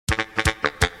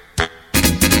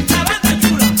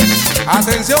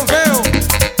Atención, feo,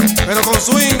 pero con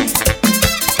swing.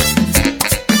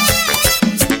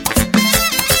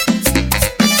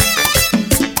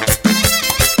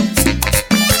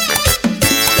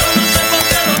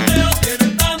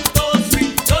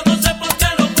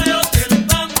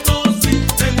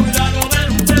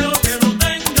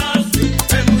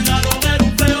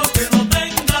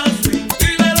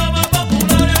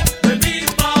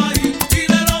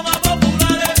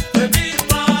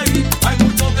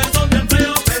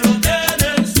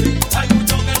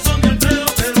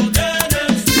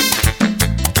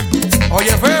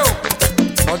 Oye, feo,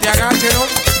 no te agaches, ¿no?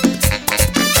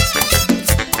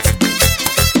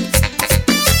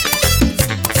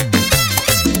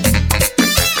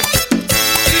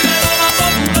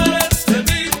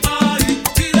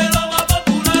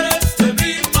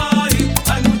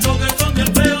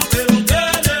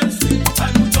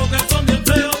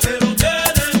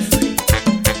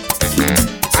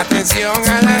 Atención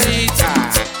a la lista.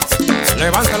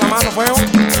 Levanta la mano, feo.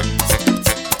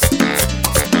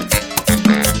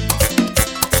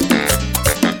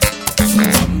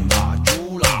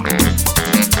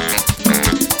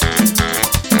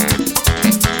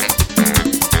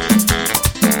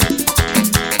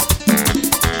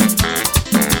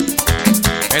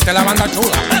 Esta es la banda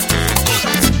chula.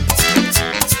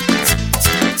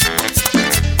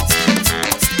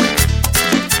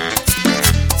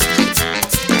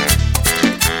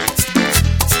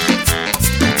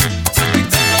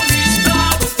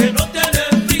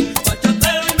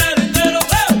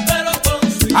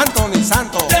 Anthony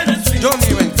Santos,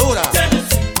 Johnny Ventura,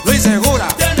 Luis Segura,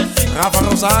 Rafa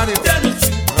Rosario,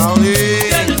 Raulín,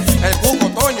 el Cuco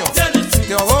Toño,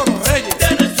 Teodoro Reyes.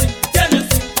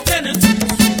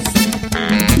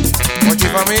 Mochi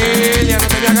familia, no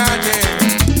te me agaches.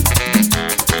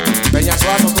 Peña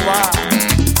Suazo, tú vas.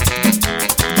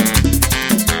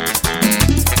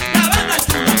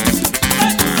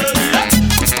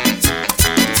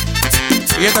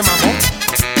 Y este mamón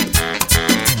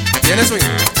tiene swing.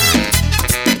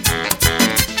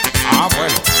 Ah,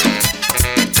 bueno.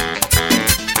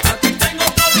 Aquí tengo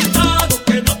productores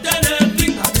que no tienen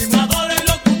fin, animadores y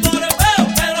locutores feos,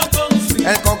 pero con swing.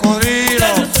 El Cocodrilo,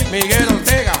 Miguel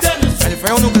Ortega, el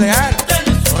Feo Nuclear,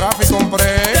 Rafi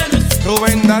Compré,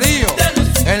 Rubén Darío,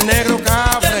 el Negro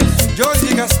Capre,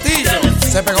 Jorge Castillo,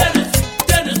 se pegó.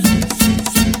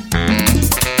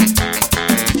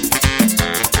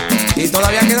 Y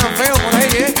todavía quedan feos por ahí,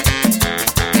 ¿eh?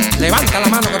 Levanta la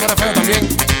mano que tú eres feo también.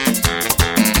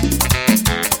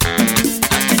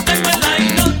 Aquí tengo el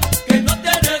line-up que no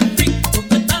tiene fin,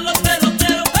 donde están los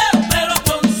peloteros feos, pero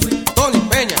con swing. Tony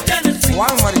Peña,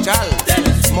 Juan Marichal,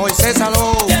 Moisés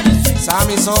Salou,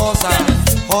 Sammy Sosa,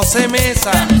 José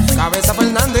Mesa, Cabeza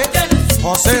Fernández,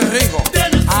 José Rigo.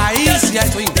 Ahí sí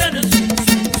hay swing.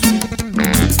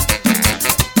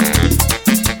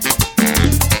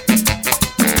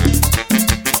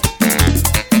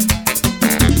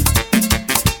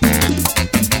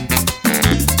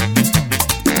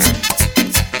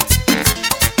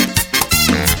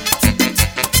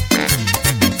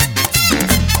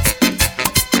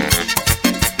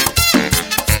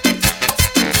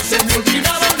 Se me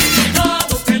olvidaba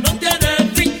olvidado que no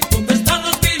tiene fin, donde están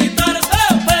los militares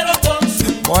feos, pero con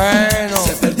swing. Bueno,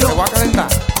 te voy a calentar.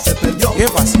 Se perdió, Bien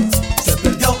fácil. se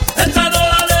perdió, Esta no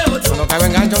la leo yo, No caigo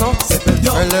engancho, ¿no? se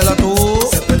perdió, Pérdela tú.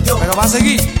 se perdió, Pero va a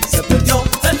seguir. se perdió.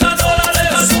 esta no la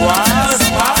leo yo. Suave,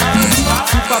 suave,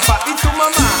 suave. Tu papá y tu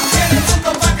mamá Tienen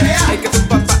gusto pa' crear, hay que tu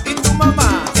papá y tu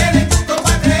mamá tienen gusto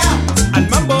pa' crear. al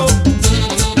mambo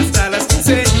hasta las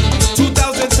 15,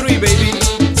 2003 baby.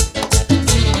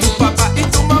 Tu papá y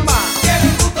tu mamá,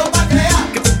 Tienen gusto pa'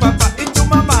 crear, que tu papá y tu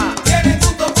mamá tienen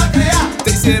gusto pa' crear.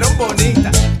 te hicieron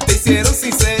bonita, te hicieron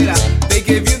sincera. They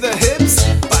gave you the hips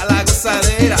pa' la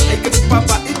gozadera. Hay que tu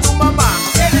papá y tu mamá,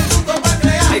 Tienen gusto pa'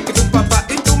 crear, hay que tu papá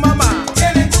y tu mamá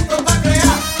tienen gusto pa'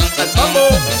 crear. al mambo,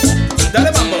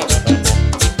 dale mambo.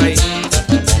 Ahí.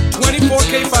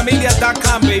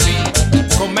 24kfamilia.com baby,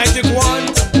 con Magic One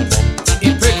y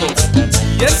Pickle.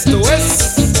 Y esto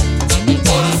es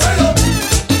Oro suelo,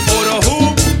 Oro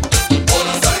Hoop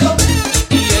oro suelo,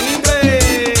 y en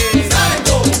inglés. sale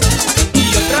go,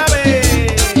 Y otra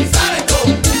vez, sale go.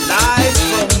 live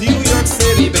from New York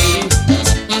City baby.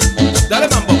 Dale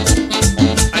mambo.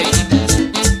 Ahí.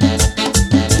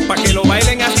 Pa' que lo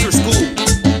bailen after school.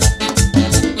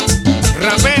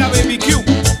 Rapea baby Q.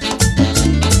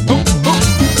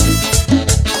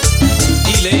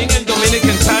 Y leen el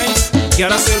Dominican Times que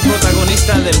ahora soy el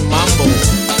protagonista del mambo.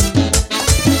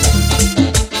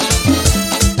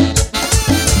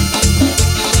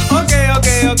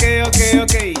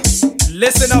 Ok.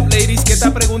 Listen up ladies, que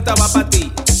esta pregunta va para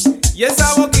ti. Y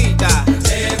esa boquita,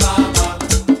 de mamá,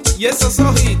 y esos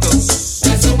ojitos,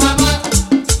 de su mamá,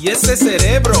 y ese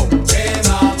cerebro, de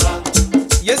mamá,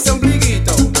 y ese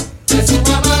ombliguito, de su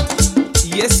mamá,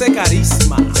 y ese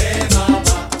carisma, de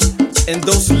mamá, en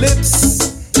those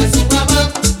lips, de su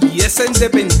mamá, y esa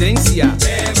independencia,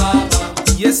 de mamá,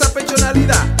 y esa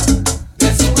personalidad,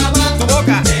 de su mamá, tu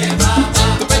boca, de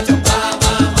mamá, tu pecho,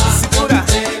 cintura,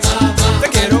 te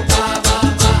quiero,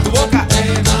 tu boca,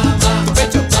 tu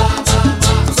pecho,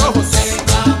 tus ojos,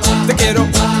 te quiero,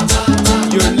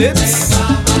 your lips,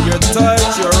 your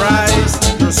touch, your eyes,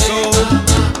 your soul,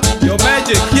 your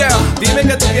magic, yeah. Dime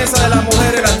qué tú piensas de las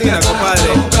mujeres latinas,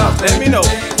 compadre. Let me know.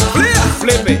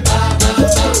 Flip it.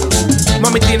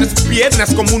 Mami, tienes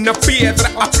piernas como una piedra,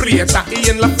 aprieta. Y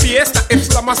en la fiesta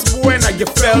es la más buena. You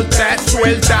felt that,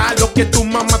 suelta lo que tu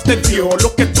mamá te dio,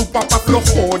 lo que tu papá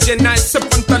aflojó. Llena ese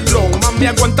pantalón, mami,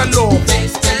 aguántalo.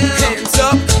 Hands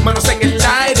up, manos en el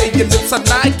aire. Your lips I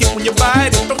like it when you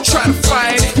bite it. Don't try to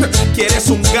fight it. Quieres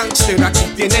un gangster, aquí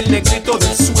tiene el negrito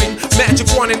del swing. Magic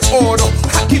One en oro,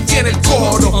 aquí viene el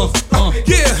coro.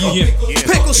 Yeah,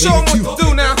 Pickle, show 'em what to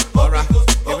do now. Alright,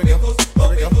 here we go.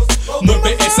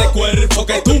 Mueve ese cuerpo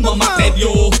que tu mamá te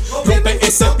dio. Rompe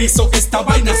ese piso que esta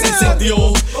vaina se encendió.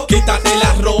 Quítate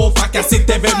la ropa que así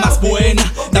te ves más buena.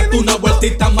 Date una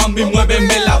vueltita, mami,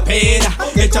 muéveme la pera.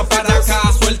 Echa para acá,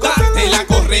 suéltate la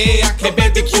correa. Que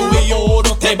BBQ y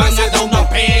oro te van a dar una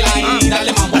pela. Y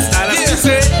dale, mamá, hasta la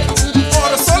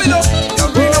Oro sólido. Yo,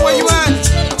 you know where you at?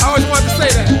 I always wanted to say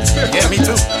that. Yeah, me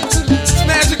too. It's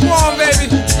Magic One, baby.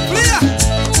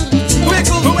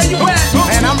 Pickle, where you at?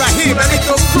 Man, I'm right here, man.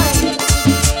 Merengue crew.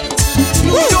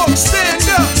 New York, stand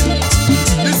up.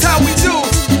 This is how we do.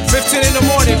 15 in the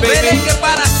morning, baby. Merengue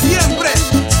para siempre.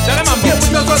 Dale, mambo. Get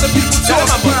with those other people Dale, talk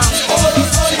mambo. about. oro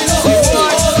sólido,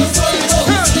 oro sólido,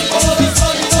 oro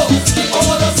sólido,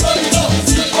 oro sólido,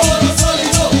 oro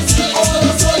sólido, oro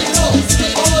sólido,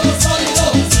 oro sólido,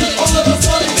 oro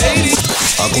sólido.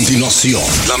 A continuación,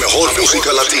 la mejor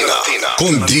música latina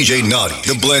con DJ Naughty,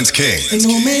 The Blends King.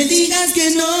 No me digas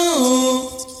que no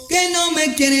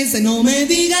me quieres, no me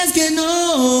digas que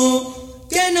no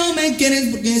me quieres,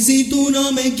 porque si tú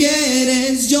no me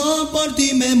quieres, yo por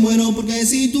ti me muero, porque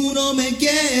si tú no me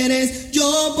quieres,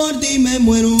 yo por ti me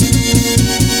muero.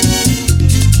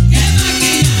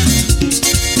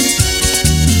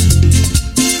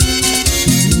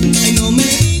 Ay, no me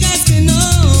digas que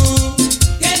no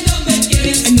me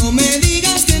quieres, ay, no me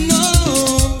digas que no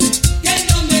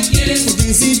me quieres,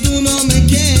 porque si tú no me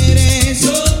quieres,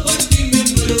 yo por ti me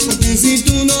muero, porque si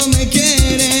tú no me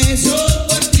quieres, yo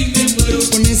por ti me muero.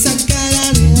 Con esa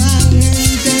cara de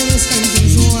ángel te ves tan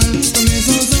sensual, con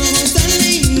esos ojos tan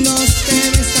lindos te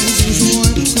ves tan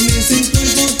sensual, con ese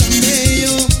cuerpo tan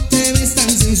bello te ves tan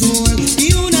sensual,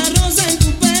 y una rosa en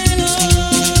tu pelo.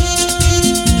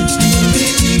 No me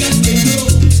digas que no,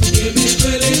 porque me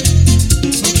duele,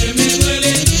 porque me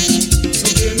duele,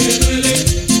 porque me duele.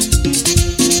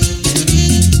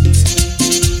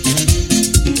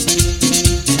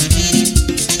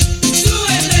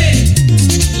 ¡Súbete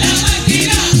la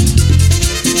máquina!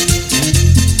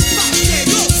 Pa' que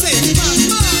goces,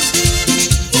 mamá.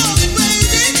 ¡Wow,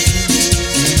 baby!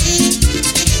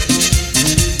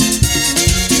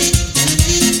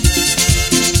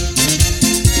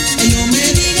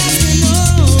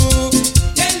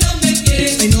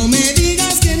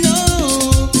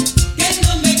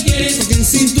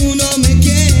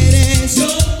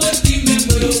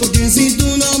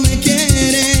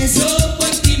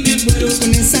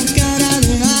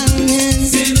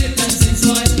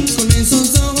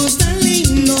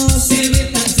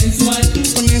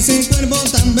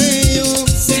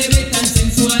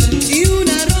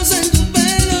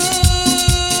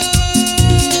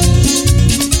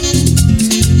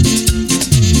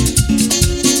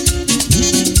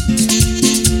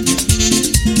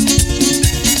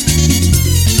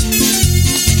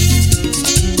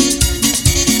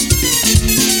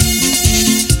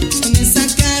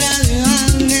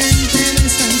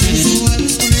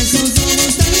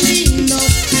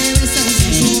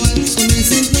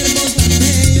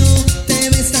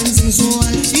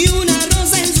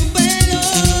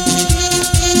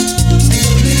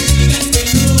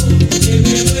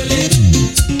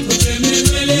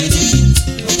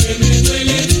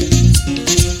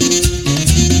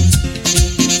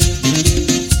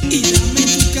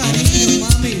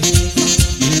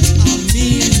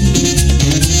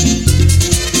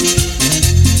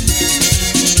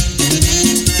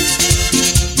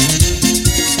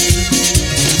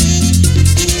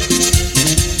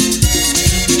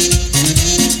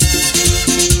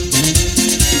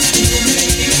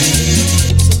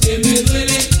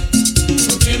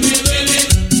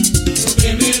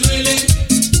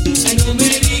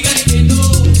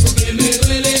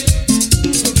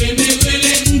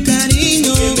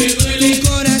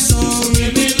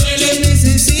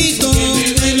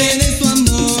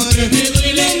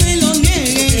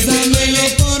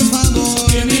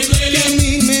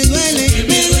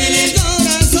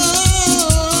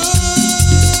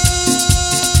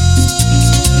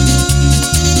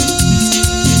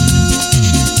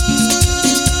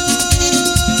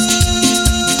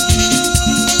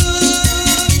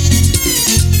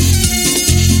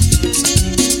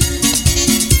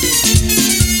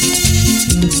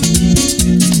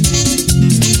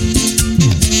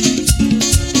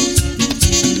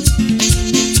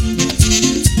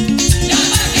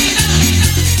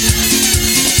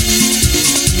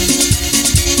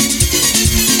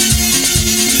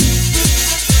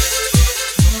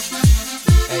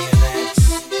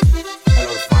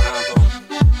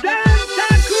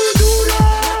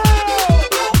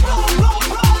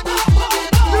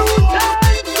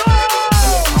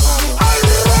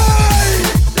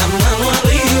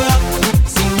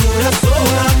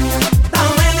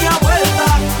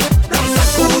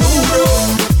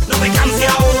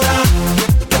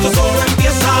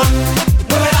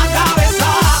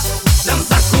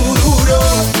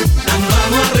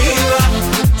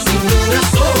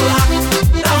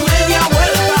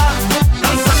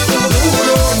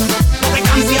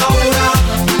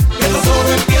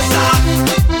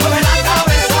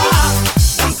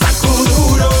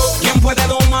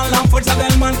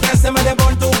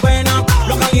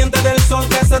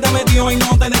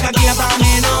 te deja quieta,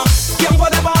 nena. ¿Quién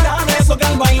puede parar eso que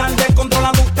al bailar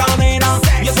descontrola tus caderas?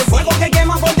 Y ese fuego que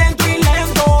quema por dentro y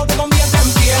lento te convierte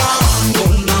en piedra.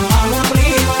 Con la mano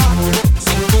arriba,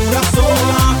 cintura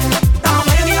sola, da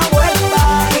media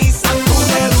vuelta y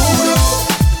sacude duro.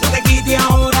 No te quites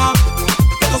ahora,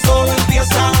 que esto solo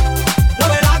empieza.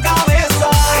 Mueve la cabeza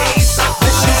y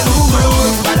sacude duro.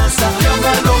 Para saber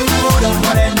la locura,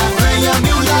 morena bella a mi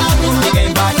lado,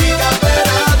 ninguém vai ficar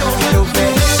parado. Quero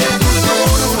ver esse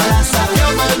futuro. Para saber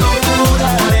la locura,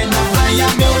 morena bella a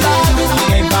mi lado,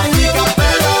 ninguém vai ficar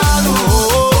parado.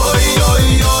 Oi, oi,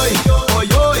 oi, oi,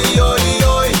 oi, oi,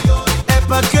 oi. É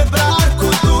pra quebrar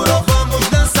com duro, vamos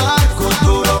dançar com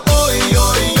duro. Oi,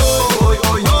 oi, oi,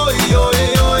 oi, oi, oi,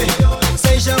 oi.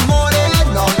 Seja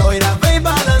morena, loira, vem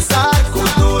balançar com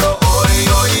duro. Oi,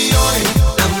 oi, oi.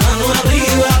 La mano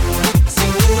arriba,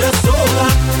 cintura sola,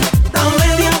 da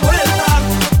media vuelta,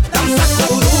 danza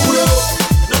duro.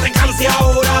 No te canses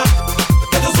ahora,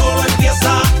 que esto solo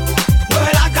empieza.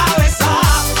 Mueve la cabeza,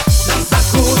 danza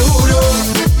duro.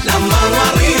 La mano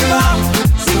arriba,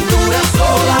 cintura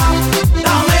sola,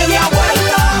 da media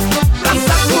vuelta,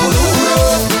 danza duro.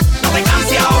 No te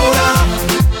canses ahora,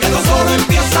 que esto solo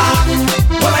empieza.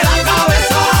 Mueve la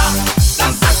cabeza,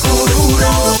 danza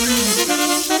duro.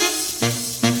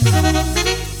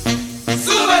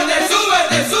 Súbete,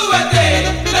 súbete, súbete,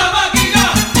 la máquina.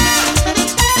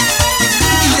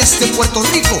 Y desde Puerto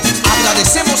Rico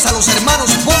agradecemos a los hermanos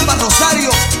Bomba Rosario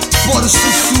por su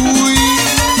swing.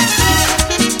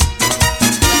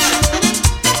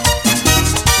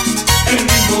 El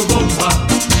ritmo bomba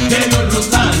de los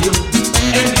Rosarios,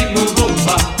 el ritmo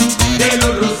bomba de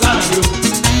los Rosarios.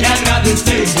 Le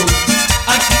agradecemos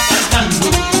aquí cantando,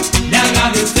 le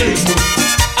agradecemos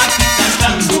aquí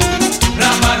cantando.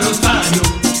 Rafa Rosario,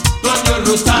 Toño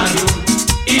Rosario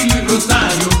y Luis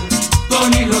Rosario,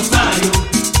 Tony Rosario,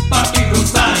 Papi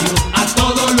Rosario, a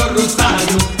todos los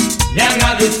Rosarios le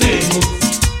agradecemos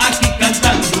aquí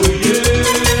cantando. Yeah.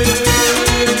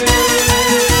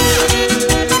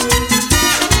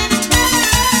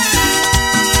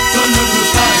 Son los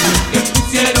Rosarios que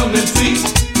pusieron el swing,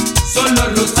 son los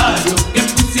Rosarios que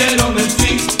pusieron el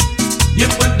swing. Y en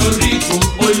Puerto Rico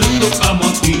hoy lo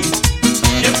tocamos aquí,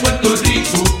 y en Puerto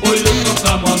Rico hoy lo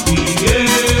tocamos aquí.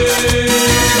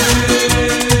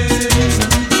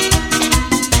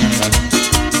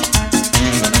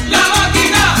 La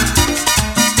máquina.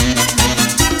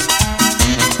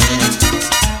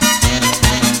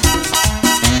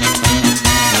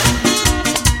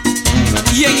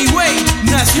 Y en Higüey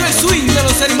nació el swing de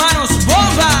los hermanos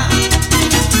Bomba.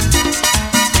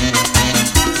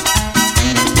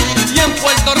 Y en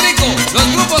Puerto Rico,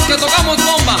 los grupos que tocamos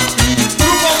bomba: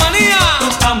 Grupo Manía,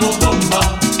 Tocamos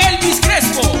bomba, Elvis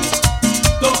Crespo,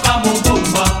 tocamos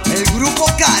bomba, El grupo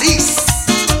Cariz,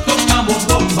 tocamos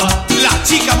bomba, la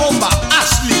chica bomba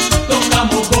Ashley,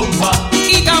 tocamos bomba.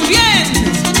 y también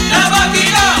La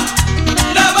máquina,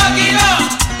 la máquina.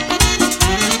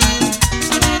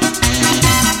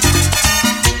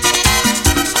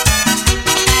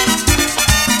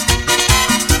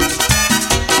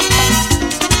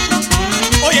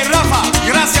 Oye Rafa,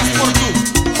 gracias por tu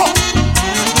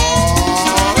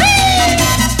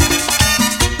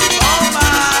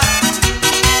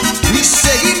y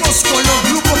seguimos con los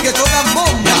grupos que tocan Y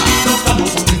bomba. aquí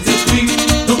tocamos con ese swing,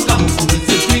 tocamos con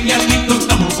ese swing, y aquí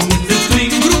tocamos con ese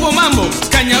swing. Grupo Mambo,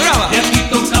 Caña Brava. Y aquí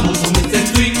tocamos con ese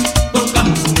swing,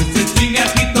 tocamos con ese swing, y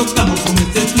aquí tocamos con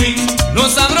ese swing.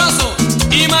 Los Sabrosos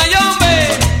y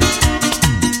Mayombe.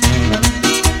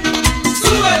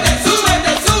 Súbete,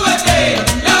 súbete, súbete,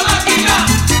 la máquina.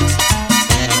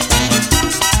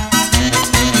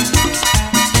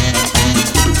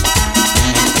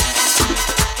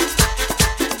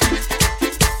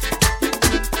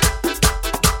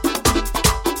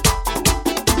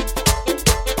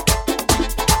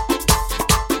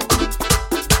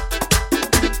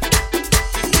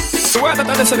 Voy a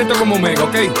tratar de hacer esto como mega,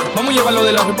 ¿ok? Vamos a llevarlo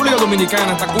de la República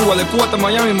Dominicana hasta Cuba, de Cuba hasta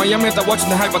Miami, Miami hasta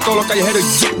Washington High, para todos los callejeros.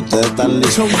 Ustedes están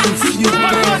listos.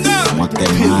 Vamos a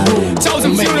quemar.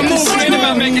 Chosen few to move, ain't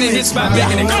about making it hits, about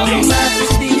making it come.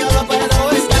 Yo no puedo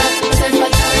estar, no hace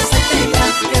falta decirte ya.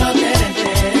 Quiero tenerte,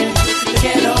 te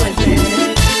quiero verte.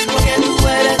 Porque tú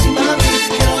eres mi mami,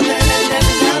 quiero tenerte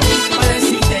a mí. Para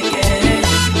decirte que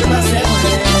yo me hace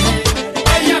volver.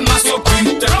 Ella es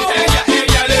masoquista,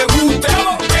 ella le gusta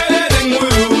que le den muy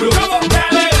duro,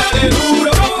 dale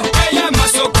duro. Ella es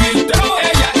masoquista,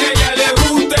 ella le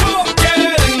gusta que le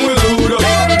den muy duro,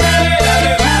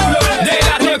 dale duro. De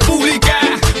la República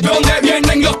donde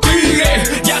vienen los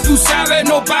tigres, ya tú sabes,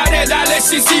 no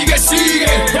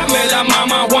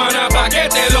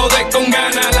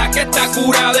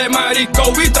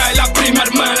perico y trae la prima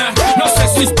hermana. No sé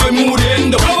si estoy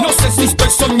muriendo, no sé si estoy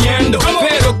soñando,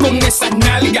 pero con esa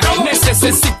nalga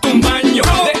necesito un baño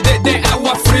de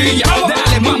agua fría.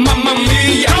 Dale mamá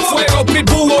mía, fuego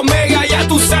pitbull omega, ya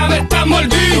tú sabes, está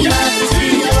mordilla.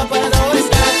 No puedo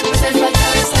estar, me hace falta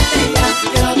besarte ya.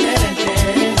 Quiero tenerte,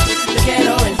 te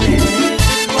quiero verte,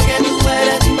 porque tú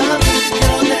eres mi mami.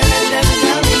 Quiero tenerte mi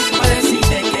mami, para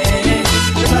decirte que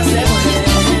te pasé por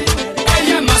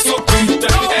Ella es masoquista,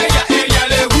 ella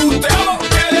le gusta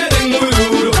que le den muy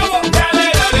duro.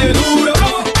 Dale duro.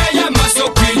 Ella es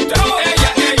masoquista,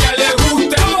 ella le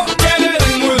gusta que le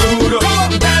den muy duro.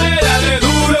 Dale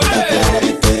duro.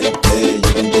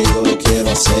 Yo contigo lo quiero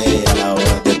hacer a la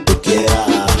hora que tú quieras,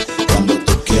 cuando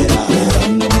tú quieras.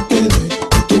 Esperando me quedé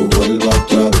que tú vuelvas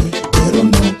otra vez, pero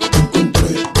no te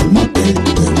encontré. Cálmate,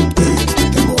 te rompí.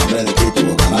 Tengo hambre de ti,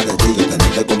 tengo ganas de ti, de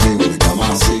tenerte conmigo en mi cama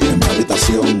así, en mi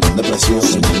habitación, en depresión,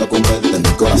 soñando con verte en mi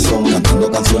corazón,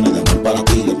 cantando canciones de amor para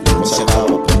ti. El tiempo se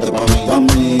acaba, ponte pa'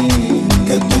 mí,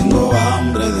 que tengo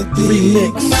hambre de ti.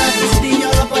 Yo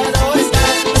no puedo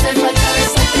estar, me hace falta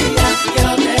besarte ya.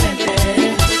 Quiero tenerte,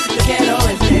 te quiero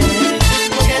verte,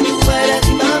 porque tú eres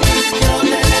mi mami. Quiero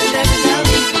tenerte mi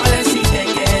mami, para decirte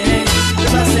que te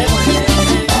pasé por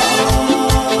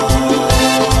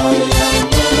Ay,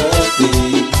 hambre de ti,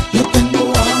 yo tengo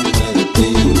hambre de ti.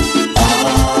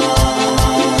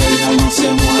 Ay, mi alma se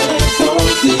muere por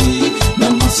ti, mi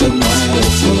alma se muere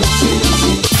por ti.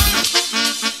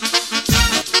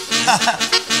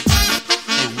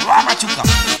 Guamachuca.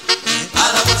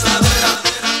 A la gozadera,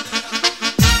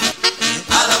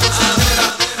 a la gozadera,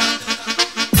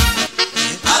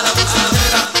 a la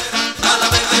gozadera, a la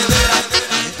bebedera,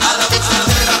 a la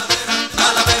gozadera, a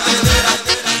la bebedera,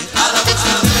 a la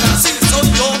gozadera. Sí, soy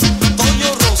yo, Toño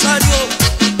Rosario.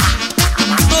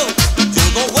 No, yo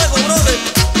no juego, brother.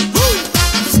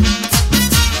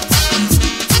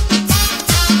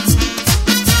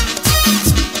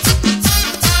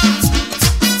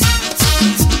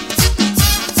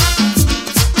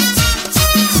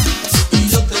 Y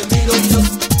yo te miro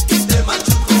y te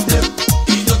machuco,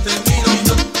 y yo te miro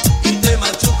y te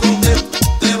machuco,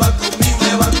 te va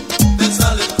conmigo, te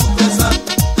sale el cuquesal,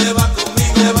 te va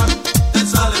conmigo, te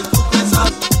sale el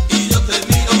cuquesal. Y yo te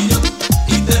miro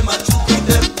y te machuco,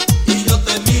 y yo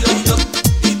te miro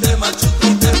y te machuco,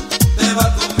 te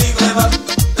va conmigo,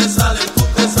 te sale el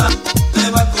cuquesal, te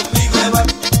va conmigo,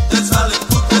 te sale el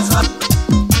cuquesal.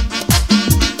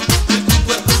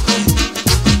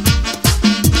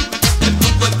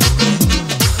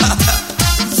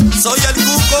 Soy el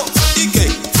cuco y que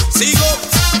sigo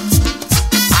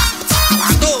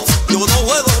acabando. Yo no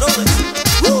juego, brother.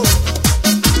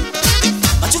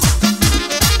 Machuca.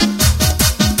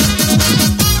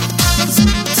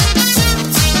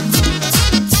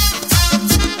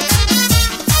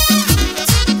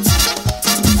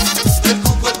 El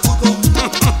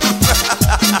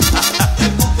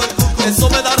cuco. Eso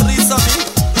me da risa a mí.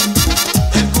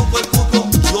 El cuco.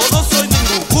 Yo no soy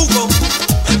ningún cuco.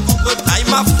 Hay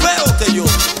más feo que yo.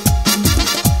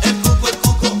 El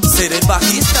cuco. Ser el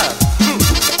bajista.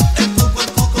 El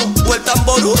cuco. O el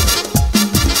tamború.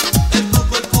 El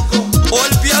cuco. O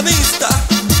el pianista.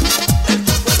 El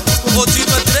cuco. O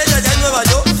Chino Estrella allá en Nueva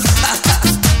York.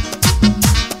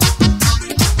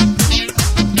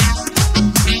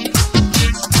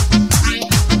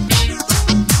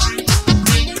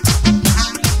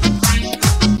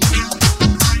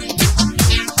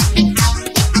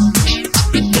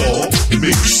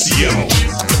 Mixio.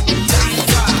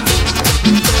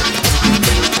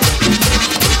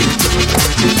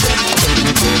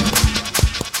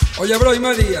 Oye, bro, y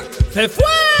María. Se fue.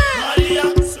 María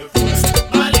se fue,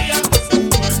 María se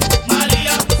fue,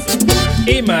 María se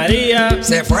fue, Y María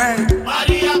Se fue.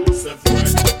 María se fue,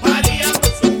 María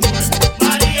se fue,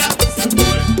 María se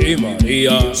fue, y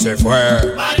María Se fue.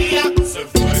 María se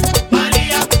fue,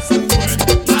 María se fue,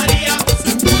 María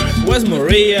se fue, Where's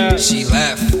Maria? She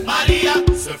left. María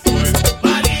se fue,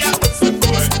 María se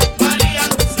fue, María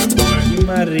se fue, Y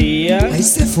María Ahí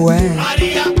se fue.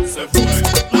 María se fue,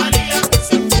 María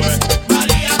se fue,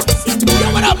 María se fue,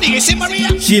 What up, nigga? See Maria?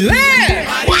 She left.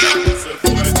 María se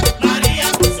fue, María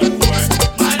se fue,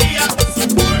 María se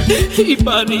fue, Y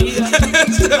María María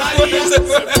se fue, María se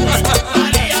fue,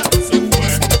 María se fue,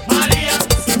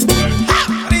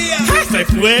 se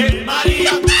fue. María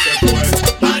se fue,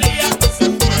 María se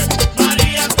fue,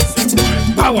 María se fue,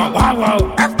 Wow, wow, wow, wow.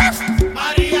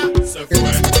 María se fue,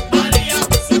 María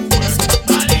se fue,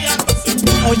 María se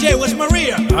fue, Oye, where's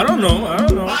Maria? I don't know.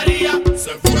 María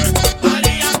se fue,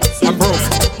 María se I'm broke.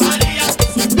 fue, María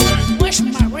se fue, Where's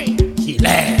Maria? She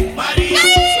left. María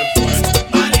se fue,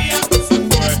 María se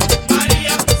fue,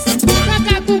 María se fue.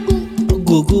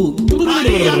 Gugu.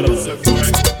 María se fue,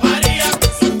 María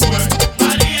se fue,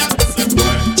 María se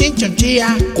fue. Chinchonchilla.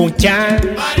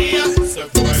 Cuchan. María se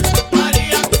fue,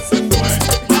 María se fue,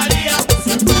 María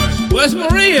se fue. Where's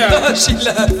Maria? She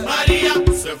left. María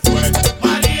se fue,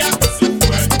 María se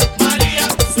fue, María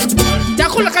se fue. Ya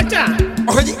con la cacha.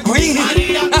 Oye, oye.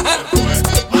 María se fue,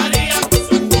 María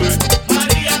se fue,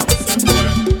 María se fue.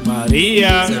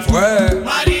 María. Se fue.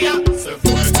 María se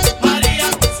fue, María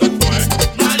se fue,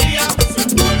 María se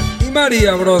fue. Y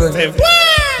María, brother. Se fue.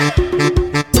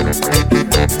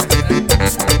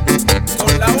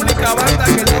 Con la única banda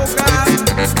que toca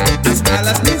hasta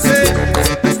las 15.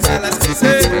 Hasta las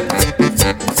 15.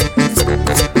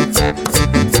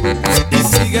 Y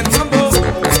sigue el mambo.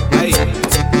 Ahí.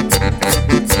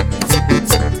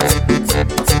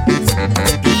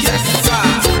 Yes, sir.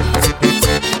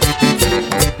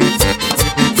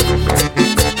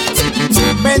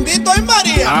 Bendito es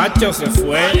María. Hacho se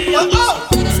fue. María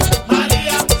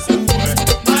se fue,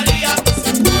 María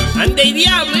se fue. Ande y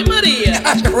diablo y María.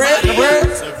 Se fue, se fue.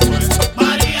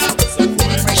 María se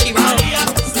fue, María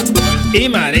se fue. Y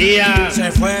María.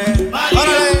 Se fue. María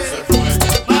se fue,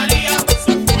 María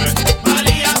se fue,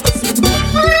 María se fue.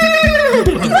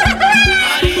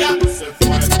 María se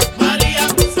fue, María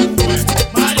se fue,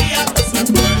 María se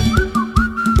fue.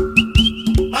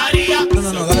 María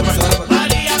No, dale para dale.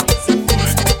 María se fue,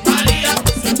 María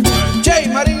se fue. Che,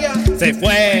 María. Se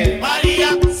fue. María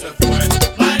se fue,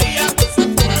 María se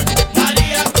fue,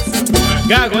 María se fue.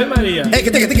 Gago y María. ¿Qué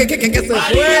se María fue?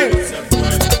 se fue,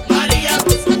 María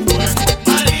se fue,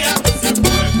 María se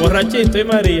fue. Borrachito y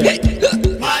María. María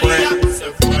se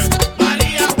fue,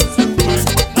 María se fue,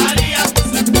 María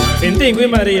se fue. Tintingo y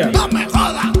María. No me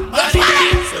jodas. María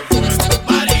se fue,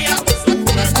 María se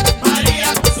fue, María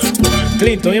se fue.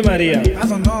 Clinton y María.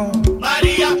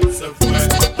 María se fue,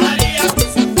 María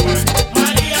se fue,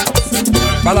 María se fue.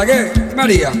 Balaguer,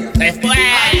 María. Se fue.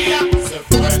 María se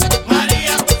fue,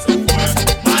 María se fue,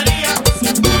 María se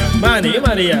fue. Manny y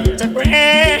María. Se fue.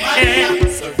 María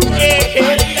se fue, María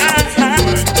se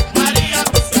fue, María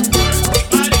se fue,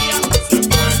 María se fue,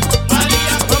 María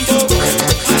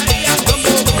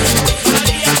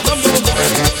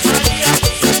se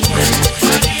fue, María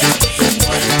se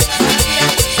fue,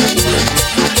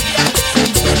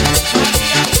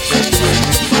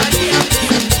 María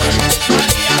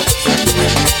se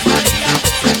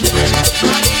fue,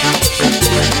 María se fue, María se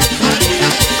fue,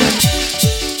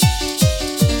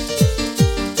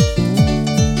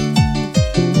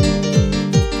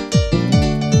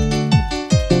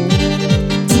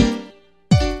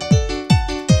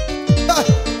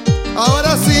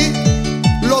 Ahora sí,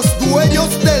 los dueños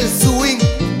del swing,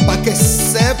 pa' que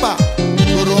sepa,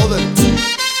 brother.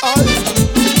 Ay.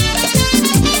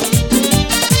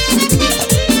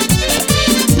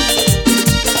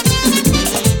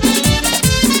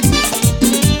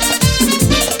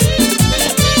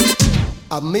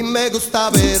 A mí me gusta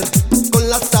ver con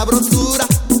la sabrosura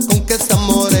con que esa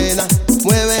morena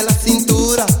mueve la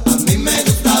cintura. A mí me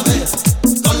gusta ver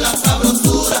con la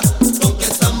sabrosura con que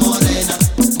esa morena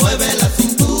mueve la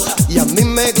cintura. Y a mí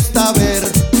me gusta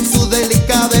ver su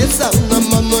delicadeza, una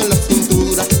mano en la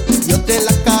cintura y otra en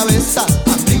la cabeza.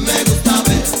 A mí me gusta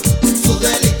ver su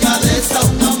delicadeza,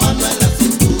 una mano en la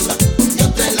cintura y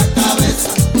otra en la cabeza.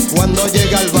 Cuando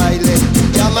llega al baile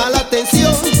llama la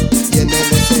atención y en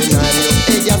el escenario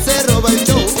ella se roba el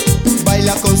show.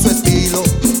 Baila con su estilo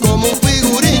como un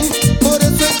figurín. Por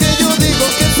eso es que yo digo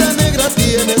que esa negra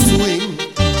tiene swing.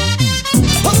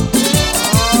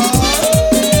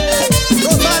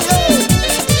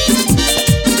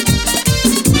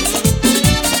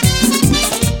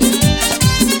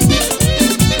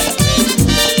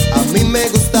 A mí me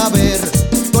gusta ver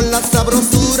con la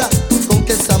sabrosura con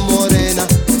que esa morena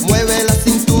mueve la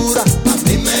cintura. A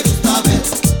mí me gusta ver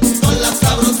con la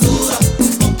sabrosura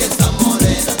con que esa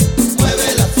morena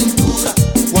mueve la cintura.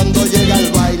 Cuando llega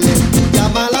al baile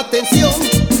llama la atención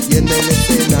y en el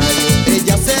escenario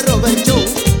ella se roba el show.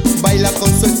 Baila con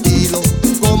su estilo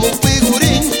como un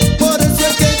figurín. Por eso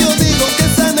es que yo digo que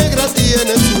esa negra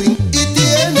tiene swing. Y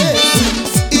tiene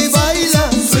y baila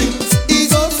y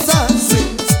goza.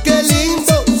 Qué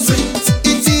lindo.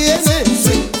 Y tiene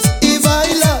y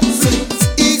baila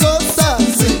y goza.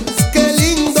 Qué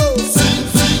lindo.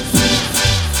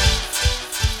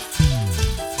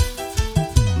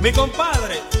 Mi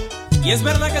compadre, ¿y es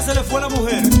verdad que se le fue la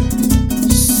mujer?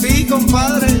 Sí,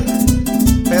 compadre,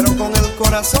 pero con el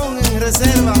corazón en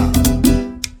reserva.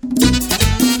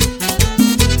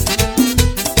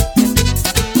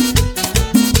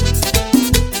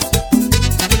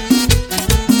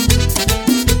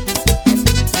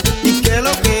 ¿Y qué es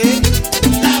lo que es?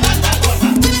 La banda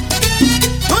gorda.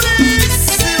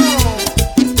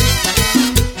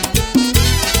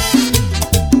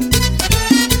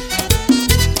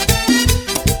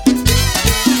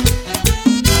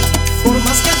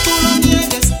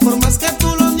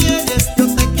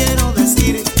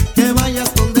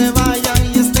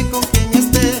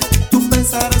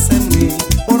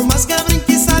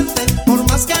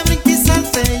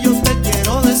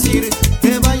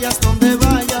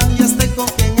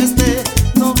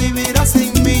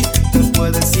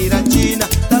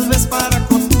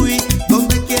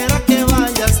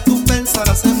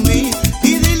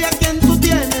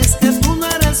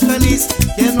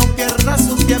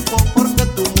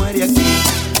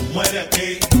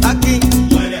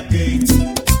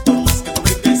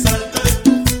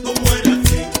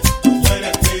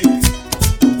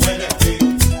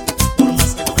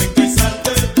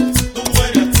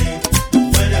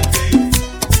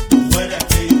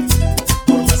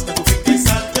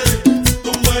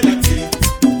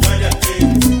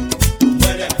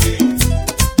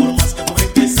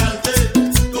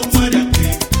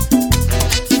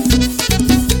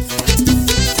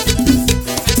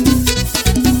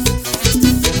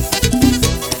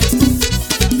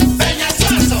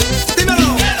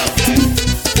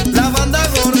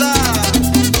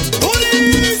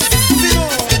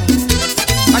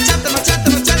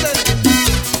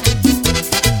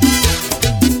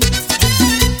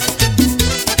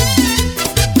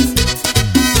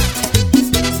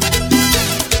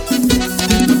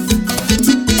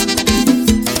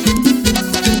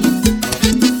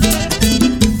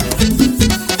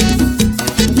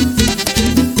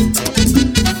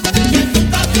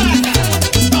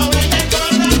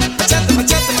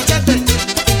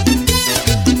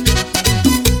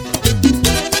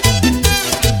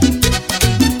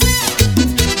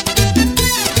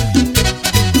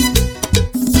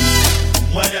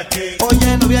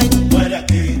 bien. Muere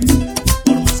aquí,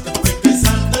 por más que tú brinques y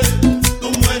saltes, tú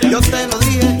mueres aquí. Yo te lo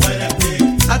dije. Muere aquí,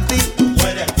 A ti.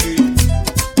 muere aquí,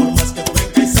 por más que tú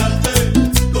brinques y saltes,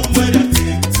 tú mueres aquí,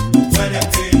 muere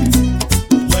aquí,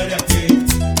 muere aquí,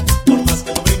 por más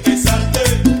que tú brinques y saltes,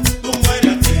 tú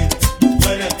mueres aquí,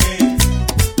 muere aquí,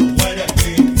 muere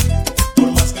aquí, por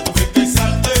más que tú brinques y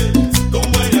saltes, tú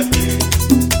mueres aquí.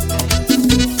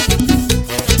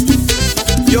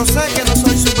 Yo sé que no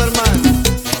soy Superman,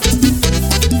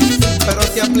 pero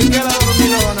te apliqué la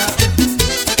dormilona.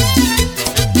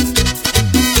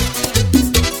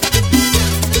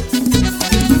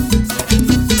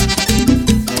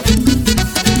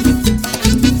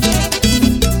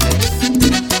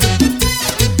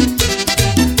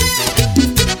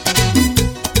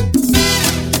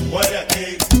 Muere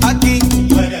aquí, Aquí,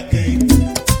 muere aquí,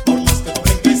 por más que tú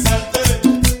brinques y saltes,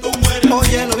 tú mueres aquí,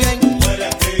 óyelo bien. muere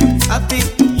aquí, A ti.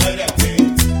 muere aquí,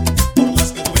 por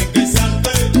más que tú brinques y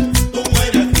saltes, tú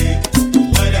mueres aquí,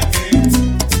 muere aquí,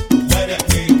 muere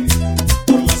aquí,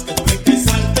 por más que tú brinques y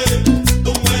saltes,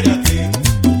 tú mueres aquí,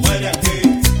 muere aquí,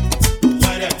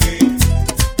 muere aquí,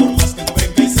 por más que tú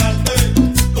brinques y saltes,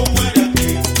 tú mueres aquí.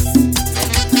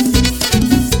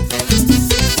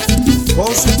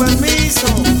 Con su permiso,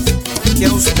 que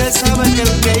usted sabe que el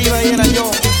que iba ahí era yo.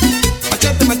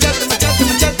 Machete, machete, machete,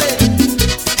 machete.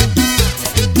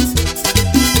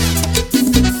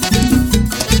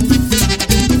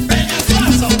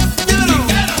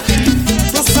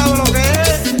 Tú sabes lo que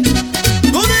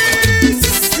es.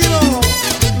 Durísimo.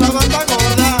 La banda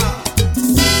gorda.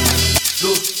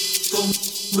 Los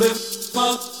hombres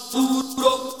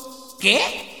maduros. ¿Qué?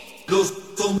 Los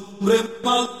hombres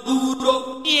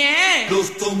maduros. Bien.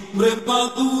 Los hombres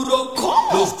maduros.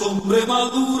 ¿Cómo? Los hombres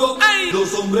maduros. Ay.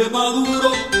 Los hombres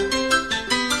maduros.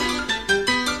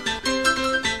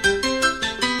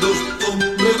 Los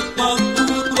hombres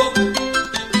maduros.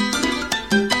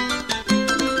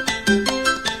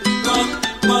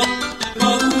 Maduro.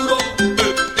 Maduro.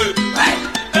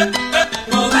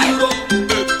 Maduro.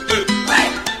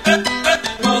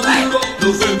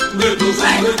 Los hombres, los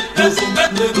hombres, los hombres,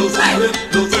 los hombres,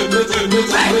 los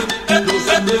hombres, los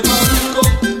hombres maduros.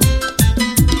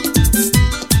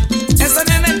 Eso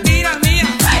no es mentira mía.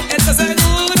 Esto es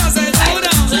seguro,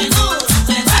 seguro.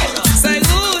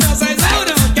 Seguro,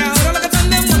 seguro. Que ahora lo que están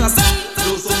de moda son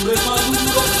Los hombres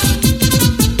maduros.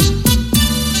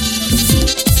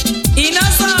 y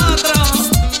nosotros.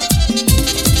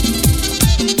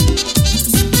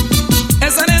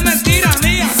 Eso no es mentira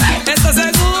mía. Esto es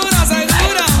seguro,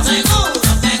 seguro.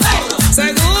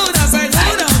 Seguro,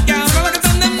 seguro. Que ahora lo que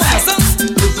están de moda son.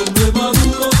 Los hombres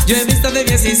maduros. Yo he visto de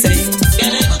 16. Que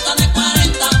le gusta de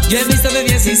 40, Yo he visto de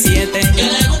 17. que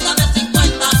le gusta de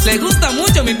 50. Le gusta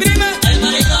mucho mi prima. El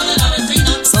marido de la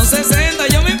vecina, Son 60,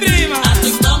 yo mi prima.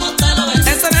 así como te lo ves.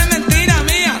 Esto no es mentira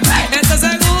mía. Esto es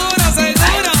seguro,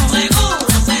 seguro.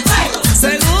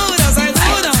 Seguro,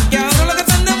 seguro. Que ahora lo que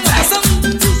están de moda son.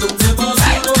 Los hombres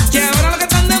maduros. Que ahora lo que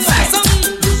están de moda son.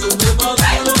 Los hombres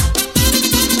maduros.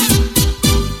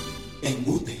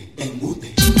 Embute, embute.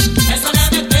 Eso no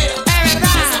es mentira. Es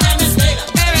verdad. Eso no es mentira.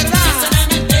 Es verdad. Eso no es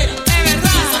mentira. Es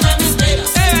verdad. Eso no es mentira.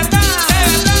 Es verdad. Es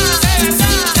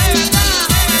verdad. Es verdad.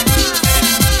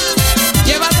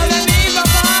 Llévate de mí,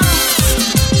 papá.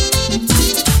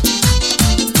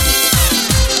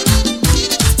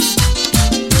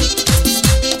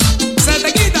 Se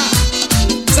te quita.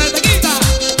 Se te quita.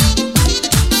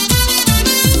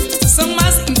 Son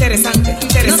más interesantes.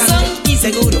 No son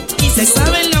inseguros. Y se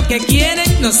saben lo que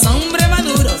quieren los hombres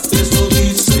maduros. Eso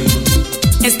dicen.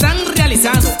 Están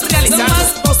realizados. Son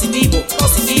más positivos.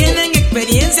 Tienen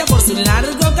experiencia por su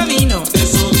largo camino.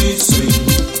 Eso dicen.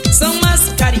 Son más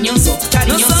cariñosos.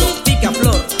 No son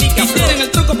picaflor. Y tienen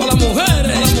el truco para las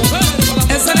mujeres.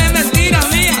 Eso no es mentira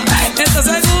mía. Esto es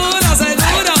seguro,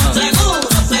 seguro.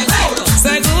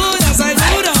 Seguro,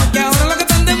 seguro. Que ahora lo que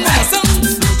están de moda son.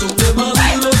 Los hombres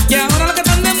maduros. Que ahora lo que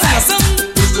están de moda son.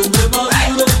 Los hombres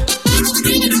maduros.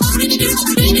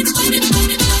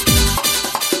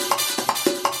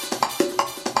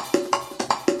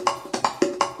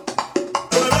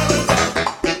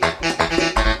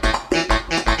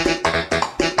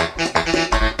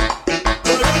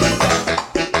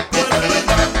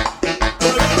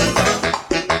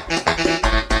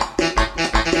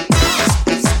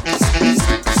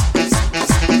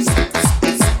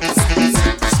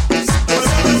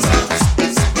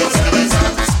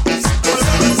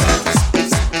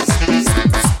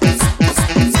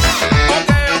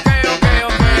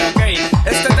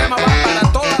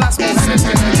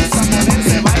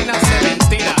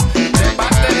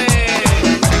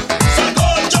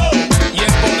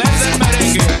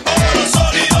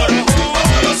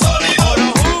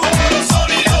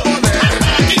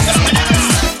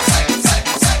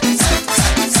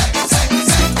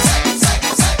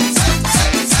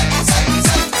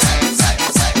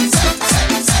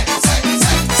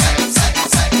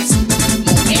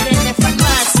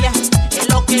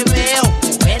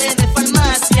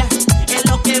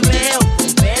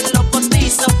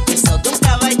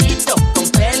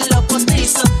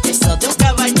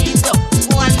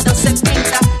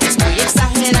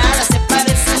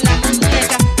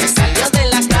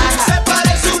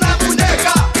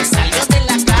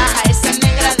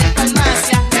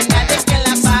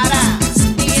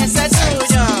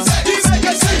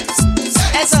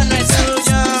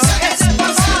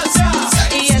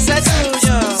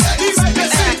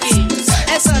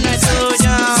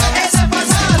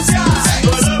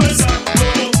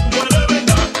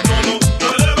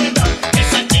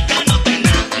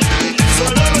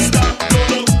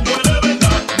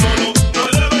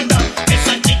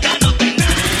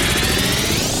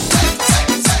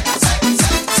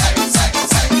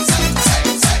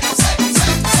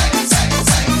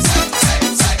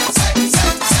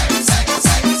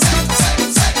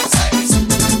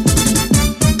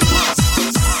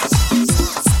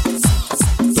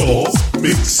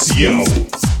 Yo.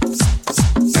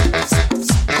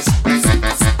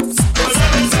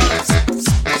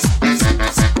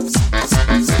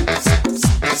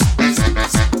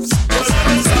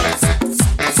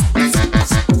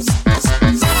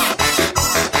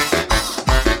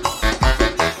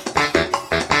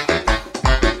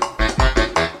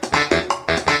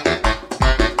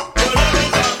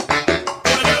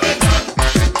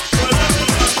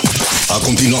 A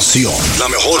continuación, la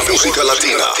mejor música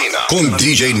latina con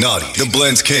DJ Naughty, The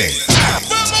Blends King.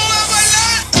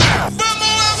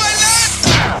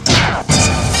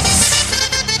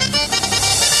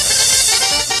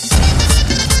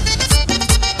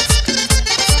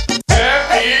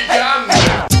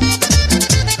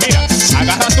 Mira,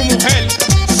 agarra a tu mujer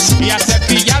y a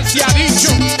cepillar se ha dicho.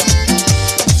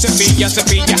 Cepilla,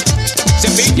 cepilla,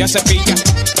 cepilla, cepilla,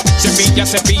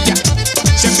 cepilla,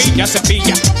 cepilla, cepilla,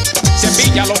 cepilla,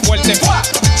 cepilla lo fuerte,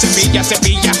 cepilla,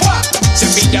 cepilla,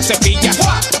 cepilla, cepilla,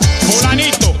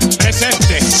 fulanito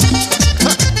presente.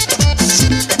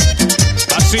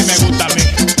 Así me gusta a mí.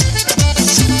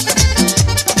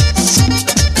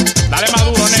 Dale más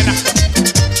duro, nena.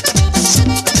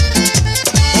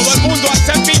 Todo el mundo a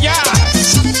cepillar.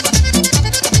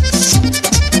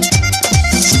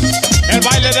 El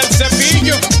baile del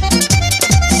cepillo.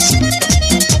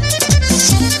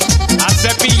 A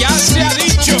cepillar se ha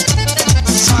dicho.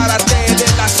 Párate de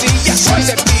la silla,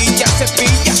 cepilla,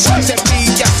 cepilla,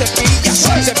 cepilla, cepilla,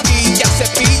 cepilla,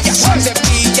 cepilla,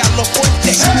 cepilla lo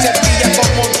fuerte, cepilla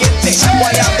como diente,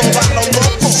 guayando va lo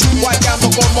loco, guayando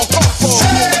como coco.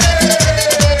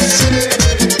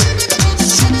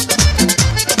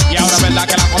 Y ahora verdad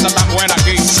que la cosa está buena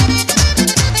aquí.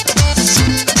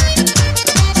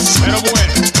 Pero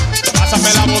bueno,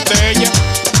 pásame la botella.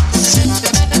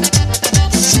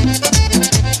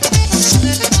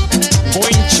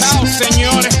 Buen chao,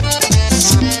 señores.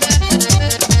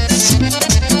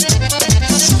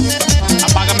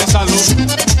 Apágame esa luz.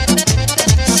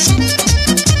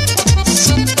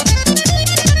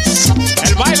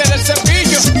 El baile del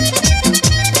cepillo.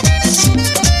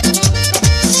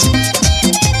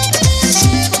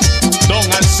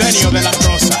 Don Arsenio de la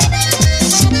Rosa,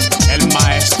 el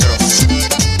maestro.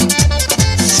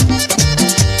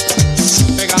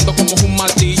 Pegando como un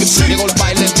martillo. Llegó el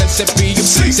baile del cepillo.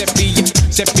 Cepilla,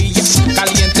 cepilla,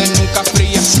 caliente nunca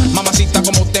fría. Mamacita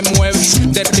como te mueve,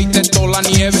 derrite toda la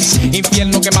nieve.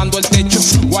 Infierno quemando el techo,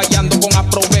 guayando con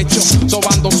aprovecho.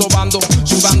 Sobando, sobando,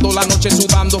 sudando la noche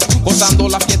sudando. Gozando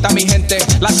la fiesta mi gente,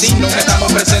 latinos que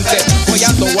estamos presentes.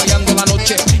 Guayando, guayando la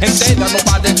noche entera, no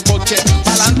va del coche.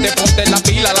 Pa'lante, ponte la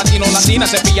pila, latino, latina,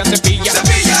 cepilla, cepilla.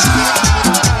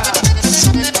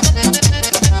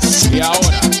 Y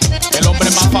ahora, el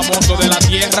hombre más famoso de la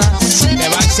tierra te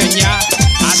va a enseñar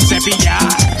a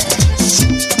cepillar.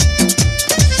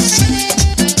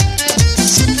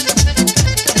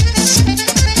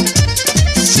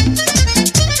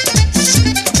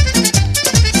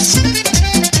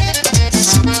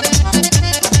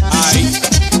 Ay,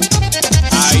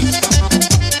 ay,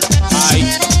 ay,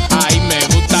 ay, me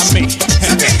gusta a mí.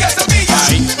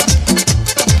 Ay,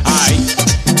 ay,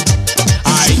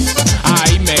 ay,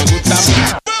 ay, me gusta a mí.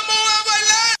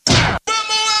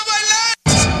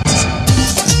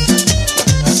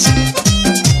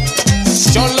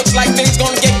 Sure looks like things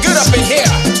gonna get good up in here.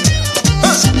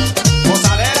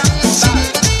 Gozadera total.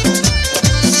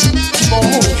 Keep on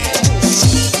moving.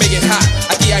 Make it hot.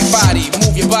 Aquí hay party.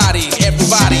 Move your body.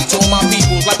 Everybody. To all my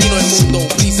people, Latino el mundo.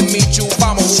 Pleased to meet you.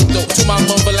 Vamos junto. To my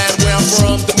motherland where I'm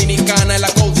from. Dominicana, el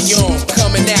acordeon.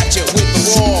 Coming at you with the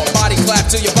raw. Body clap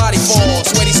till your body falls.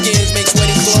 Sweaty skins make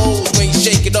sweaty clothes. When you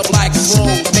shake it up like a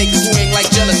pro. Make it swing like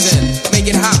gelatin. Make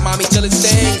it hot, mommy, till it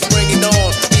stings. Bring it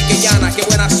on. Que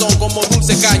buenas son como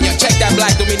dulce caña. Check that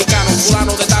black dominicano,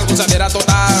 fulano de tal, gozadera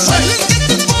total. Let's get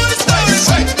this party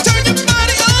started. Turn your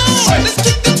body on. Let's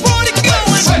keep this party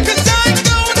going. Cause I ain't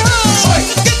going home.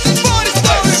 Let's get this party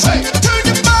started. Turn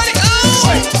your body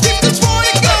on. Keep this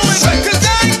party going. Cause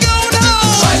I ain't going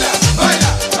home. Baila, baila,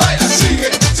 baila,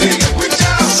 sigue, sigue,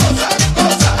 cuidado. Goza,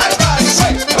 goza, ay, baila,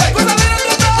 gozadera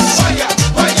total. Vaya,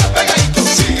 vaya, pegadito,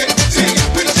 sigue, sigue,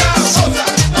 cuidado. Goza,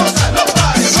 goza, no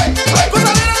pares.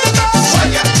 Gozadera total.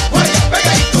 Vaya, vaya,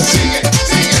 pegadito, sigue,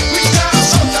 sigue, cuidado.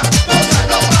 Goza, goza,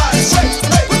 no pares.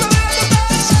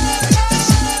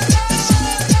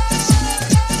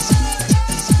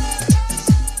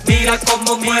 Mira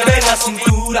cómo mueve la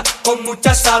cintura con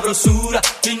mucha sabrosura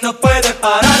y no puede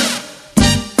parar.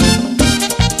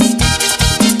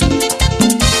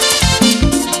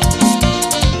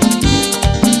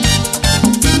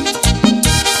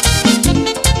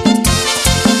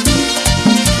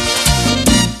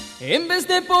 En vez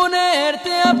de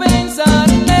ponerte a pensar,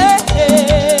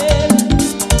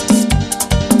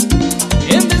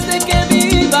 en vez de que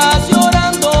vivas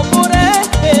llorando por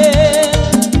él,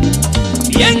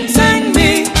 piensa en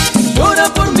mí,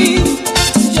 llora por mí,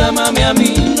 llámame a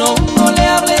mí, no le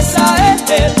hables a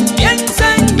él.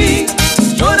 Piensa en mí,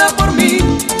 llora por mí,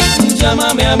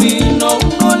 llámame a mí, no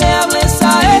le hables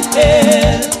a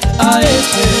él, a él.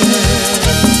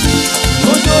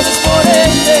 No llores por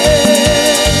él.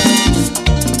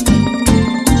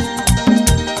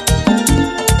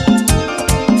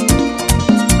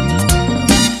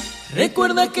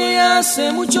 Recuerda que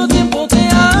hace mucho tiempo te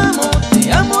amo,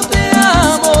 te amo, te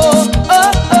amo.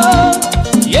 Oh, oh.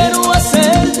 Quiero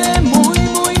hacerte muy,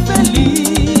 muy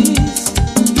feliz.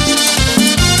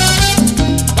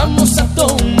 Vamos a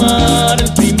tomar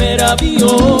el primer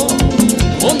avión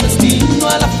con destino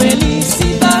a la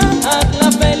felicidad,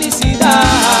 la felicidad.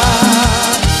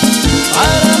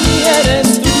 Para mí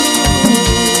eres tú.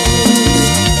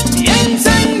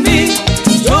 Piensa en mí,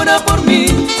 llora por mí,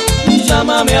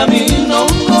 llámame a mí, no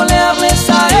le hables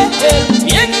a él.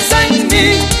 Piensa en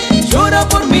mí, llora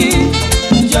por mí,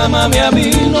 llámame a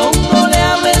mí, no le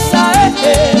hables a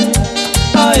él,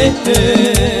 a él.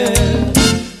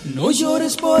 No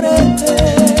llores por él.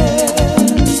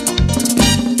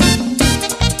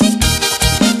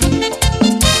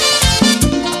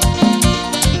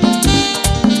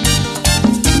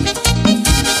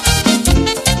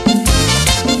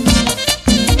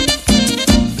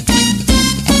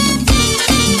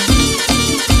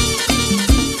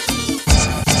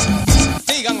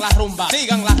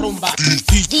 Sigan la rumba.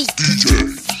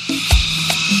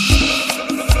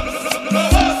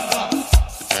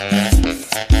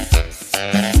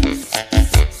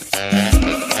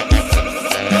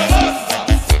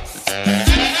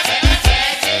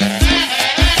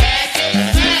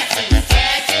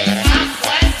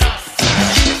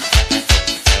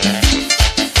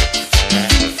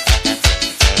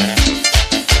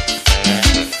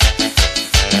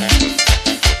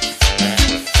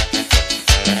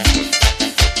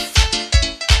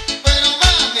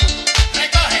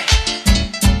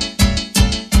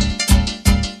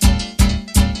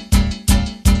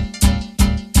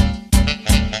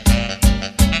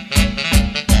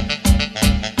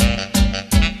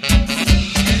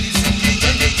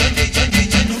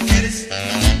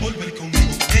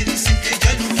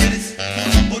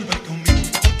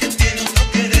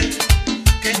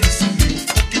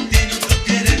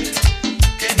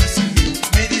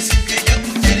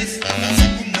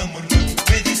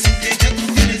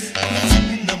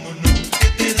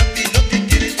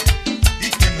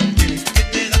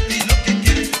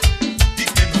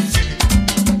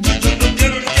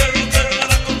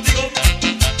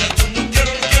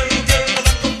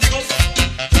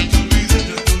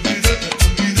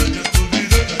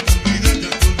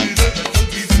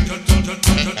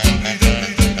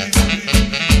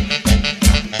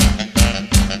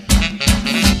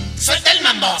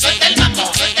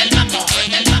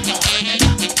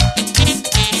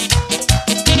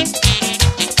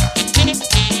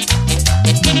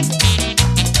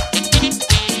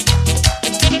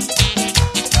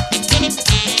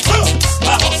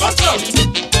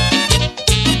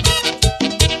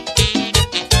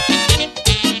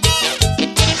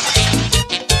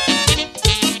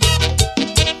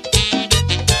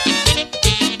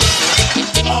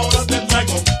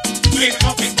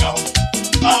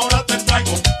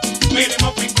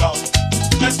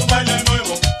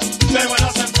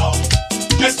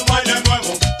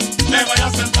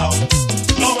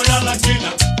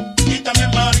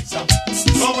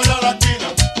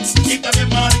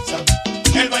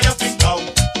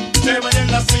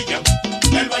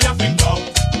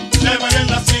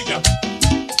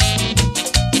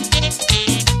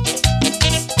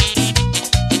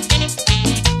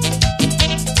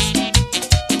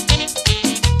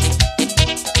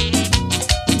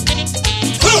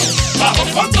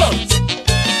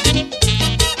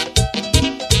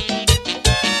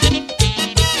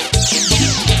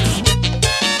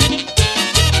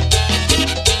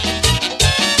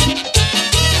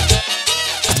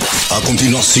 A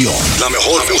continuación, la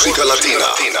mejor música latina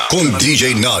con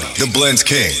DJ Naughty, The Blends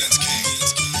King.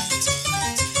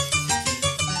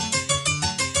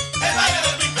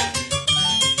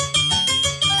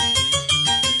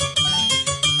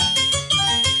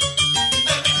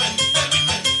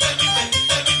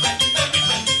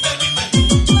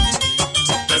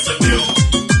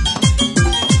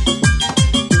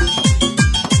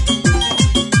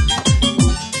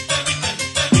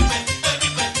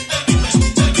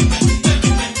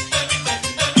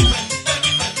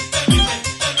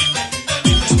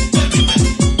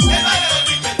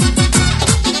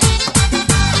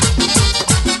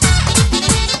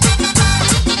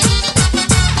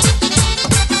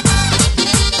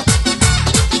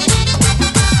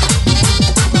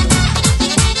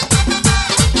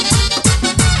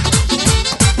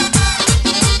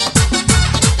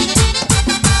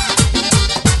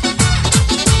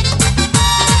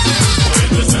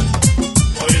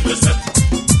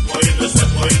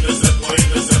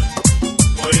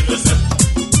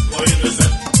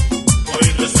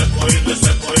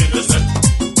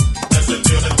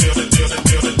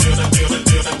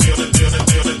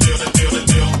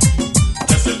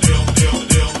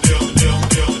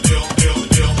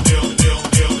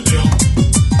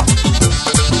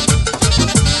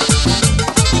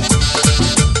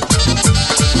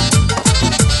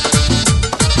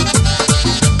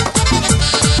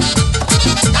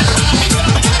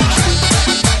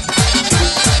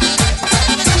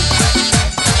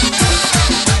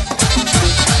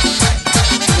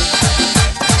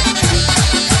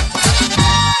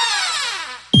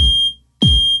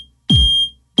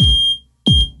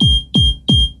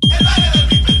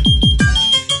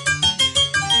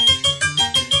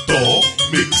 Top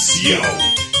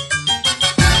Mixio.